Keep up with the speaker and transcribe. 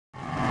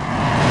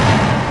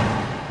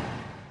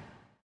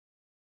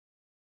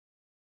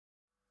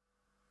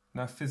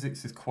Now,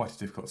 physics is quite a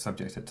difficult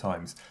subject at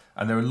times,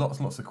 and there are lots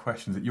and lots of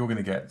questions that you're going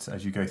to get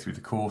as you go through the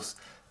course,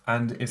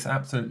 and it's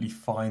absolutely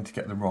fine to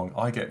get them wrong.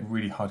 I get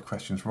really hard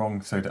questions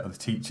wrong, so do other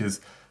teachers,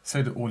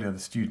 so do all the other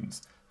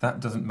students. That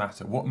doesn't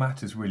matter. What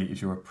matters really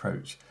is your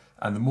approach.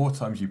 And the more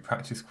times you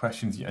practice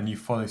questions and you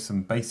follow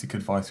some basic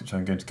advice, which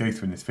I'm going to go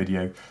through in this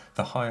video,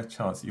 the higher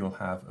chance that you'll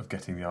have of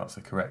getting the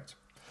answer correct.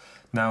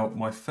 Now,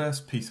 my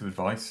first piece of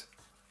advice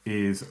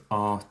is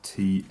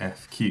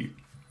RTFQ.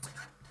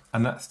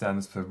 And that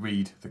stands for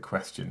read the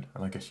question.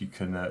 And I guess you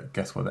can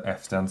guess what the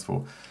F stands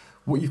for.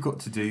 What you've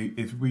got to do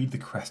is read the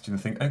question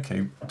and think,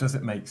 okay, does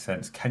it make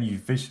sense? Can you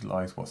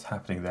visualize what's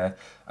happening there?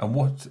 And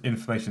what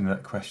information in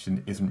that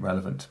question isn't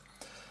relevant?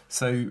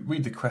 So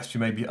read the question,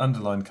 maybe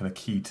underline kind of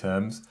key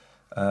terms,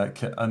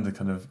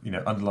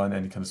 underline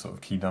any kind of sort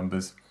of key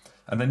numbers.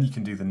 And then you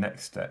can do the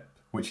next step,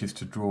 which is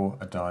to draw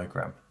a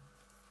diagram.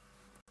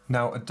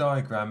 Now, a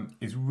diagram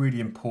is really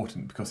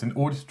important because in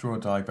order to draw a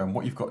diagram,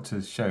 what you've got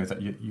to show is that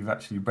you've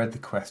actually read the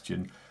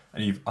question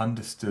and you've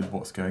understood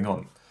what's going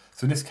on.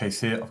 So in this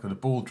case here, I've got a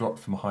ball dropped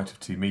from a height of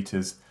 2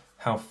 meters.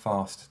 How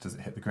fast does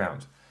it hit the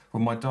ground?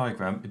 Well, my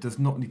diagram, it does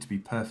not need to be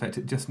perfect.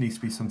 It just needs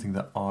to be something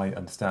that I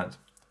understand.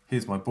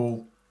 Here's my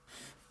ball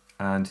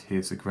and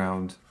here's the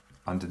ground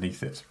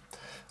underneath it.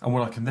 And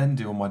what I can then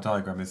do on my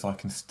diagram is I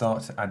can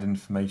start to add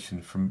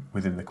information from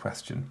within the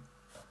question.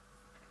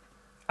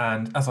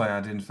 And as I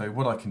add info,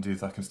 what I can do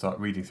is I can start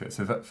reading through it.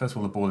 So first of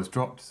all, the ball is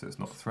dropped, so it's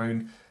not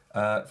thrown,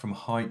 from a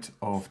height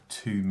of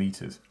 2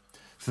 meters.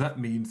 So that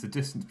means the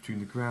distance between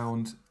the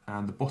ground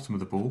and the bottom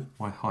of the ball,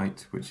 my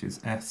height, which is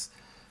S,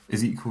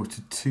 is equal to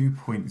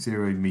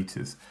 2.0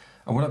 meters.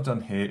 And what I've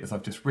done here is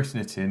I've just written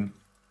it in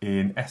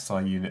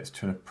SI units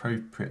to an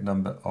appropriate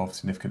number of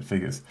significant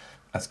figures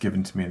as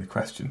given to me in the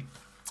question.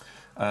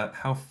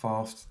 How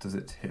fast does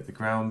it hit the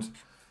ground?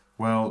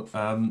 Well,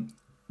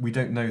 we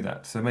don't know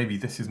that, so maybe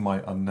this is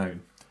my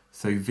unknown.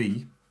 So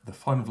V, the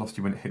final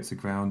velocity when it hits the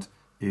ground,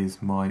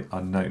 is my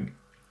unknown.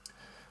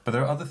 But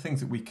there are other things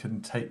that we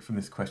can take from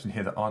this question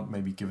here that aren't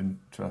maybe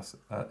given to us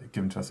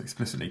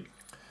explicitly.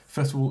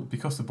 First of all,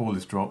 because the ball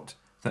is dropped,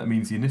 that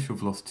means the initial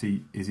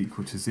velocity is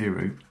equal to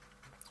 0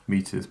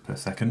 meters per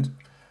second.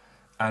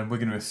 And we're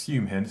going to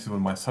assume here, and this is one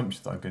of my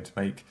assumptions that I'm going to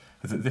make,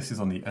 is that this is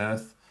on the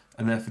Earth,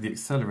 and therefore the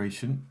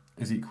acceleration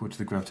is equal to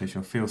the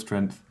gravitational field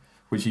strength,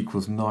 which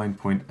equals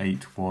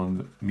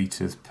 9.81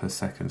 meters per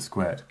second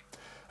squared.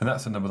 And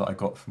that's a number that I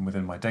got from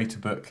within my data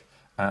book.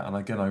 And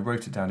again, I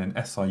wrote it down in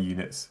SI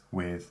units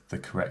with the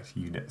correct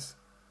units.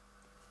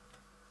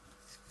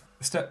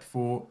 Step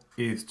 4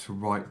 is to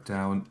write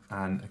down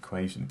an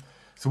equation.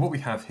 So what we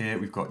have here,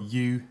 we've got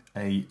U,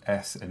 A,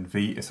 S and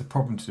V. It's a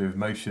problem to do with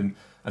motion,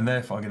 and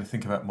therefore I'm going to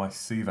think about my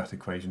SUVAT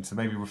equation. So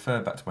maybe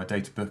refer back to my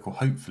data book, or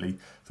hopefully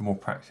the more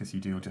practice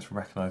you do, you'll just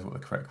recognise what the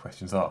correct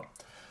questions are.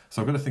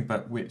 So I've got to think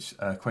about which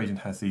equation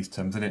has these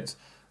terms in it,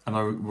 and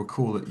I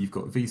recall that you've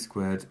got V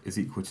squared is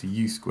equal to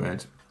U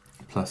squared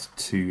plus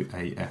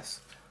 2AS.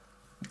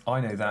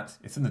 I know that,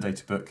 it's in the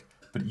data book,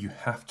 but you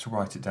have to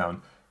write it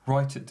down.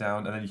 Write it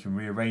down and then you can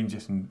rearrange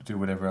it and do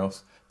whatever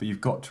else, but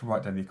you've got to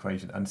write down the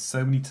equation. And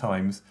so many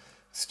times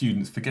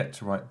students forget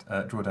to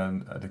draw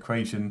down an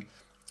equation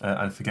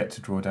and forget to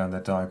draw down their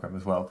diagram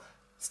as well.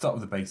 Start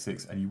with the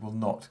basics and you will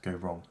not go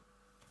wrong.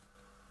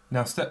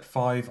 Now step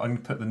 5, I'm going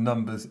to put the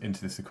numbers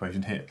into this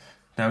equation here.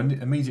 Now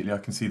immediately I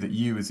can see that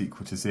U is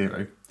equal to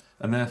 0,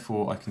 and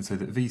therefore I can say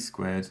that V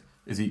squared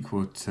is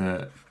equal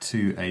to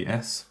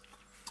 2AS.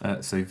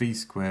 So V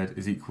squared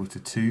is equal to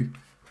 2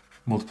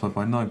 multiplied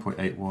by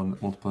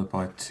 9.81 multiplied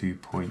by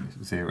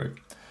 2.0.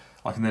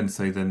 I can then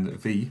say then that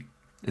V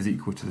is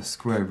equal to the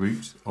square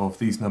root of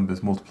these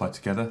numbers multiplied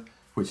together,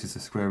 which is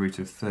the square root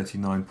of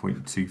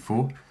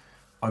 39.24.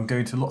 I'm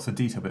going into lots of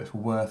detail, but it's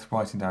worth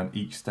writing down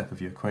each step of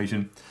the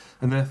equation,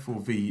 and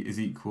therefore V is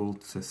equal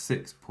to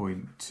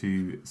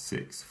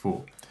 6.264.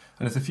 And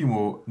there's a few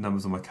more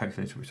numbers on my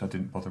calculator which I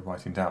didn't bother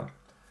writing down.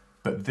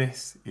 But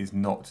this is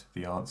not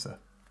the answer.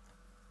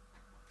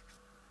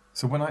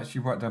 So when I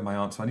actually write down my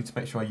answer, I need to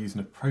make sure I use an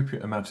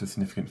appropriate amount of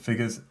significant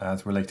figures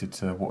as related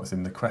to what was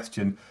in the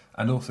question,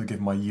 and also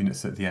give my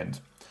units at the end.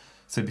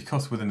 So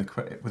because within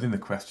the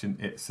question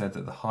it said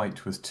that the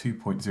height was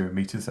 2.0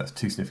 meters, that's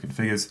 2 significant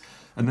figures,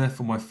 and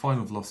therefore my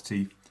final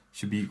velocity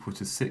should be equal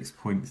to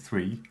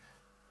 6.3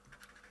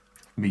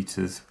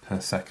 meters per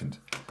second.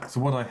 So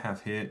what I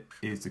have here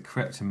is the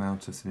correct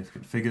amount of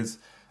significant figures,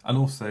 and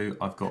also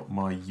I've got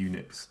my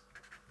units.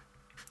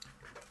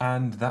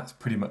 And that's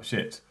pretty much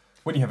it.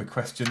 When you have a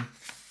question,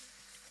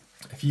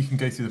 if you can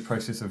go through the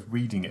process of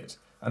reading it,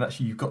 and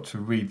actually you've got to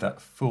read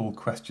that full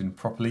question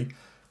properly,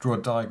 draw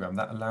a diagram,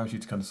 that allows you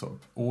to kind of sort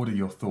of order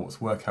your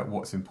thoughts, work out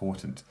what's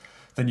important.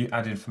 Then you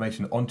add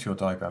information onto your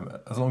diagram.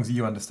 As long as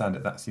you understand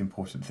it, that's the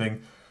important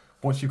thing.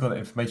 Once you've got that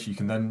information, you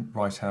can then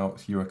write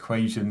out your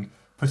equation,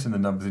 put in the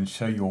numbers and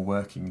show your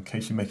working in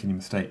case you make any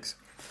mistakes.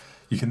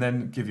 You can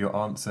then give your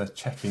answer,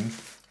 checking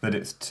that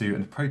it's to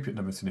an appropriate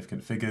number of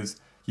significant figures,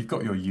 you've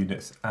got your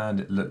units, and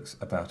it looks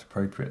about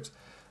appropriate.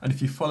 And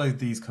if you follow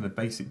these kind of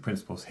basic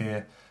principles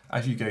here,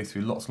 as you go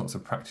through lots and lots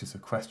of practice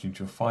of questions,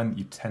 you'll find that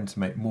you tend to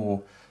make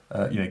more,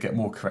 get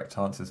more correct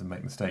answers and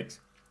make mistakes.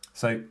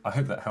 So I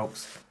hope that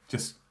helps.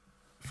 Just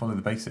follow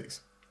the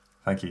basics.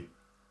 Thank you.